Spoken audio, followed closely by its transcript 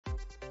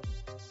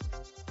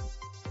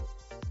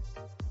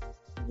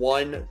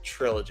one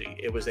trilogy.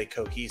 It was a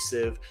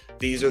cohesive,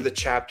 these are the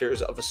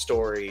chapters of a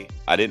story.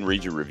 I didn't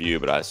read your review,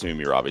 but I assume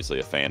you're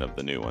obviously a fan of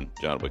the new one,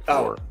 John Wick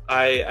 4.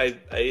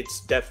 It's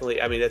definitely,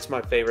 I mean, it's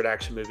my favorite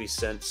action movie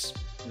since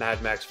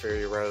Mad Max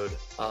Fury Road.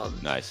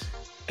 Nice.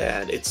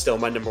 And it's still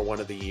my #1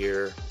 of the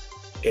year.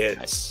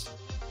 It's,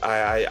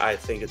 I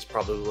think it's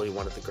probably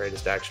one of the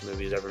greatest action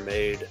movies ever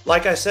made.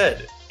 Like I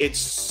said, it's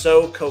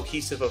so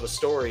cohesive of a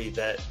story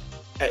that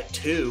at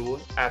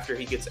 2, after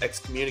he gets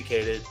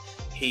excommunicated,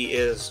 he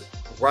is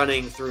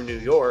running through New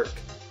York,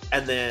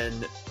 and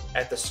then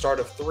at the start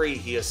of 3,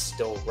 he is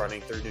still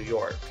running through New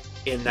York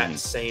in that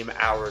same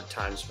hour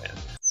time span.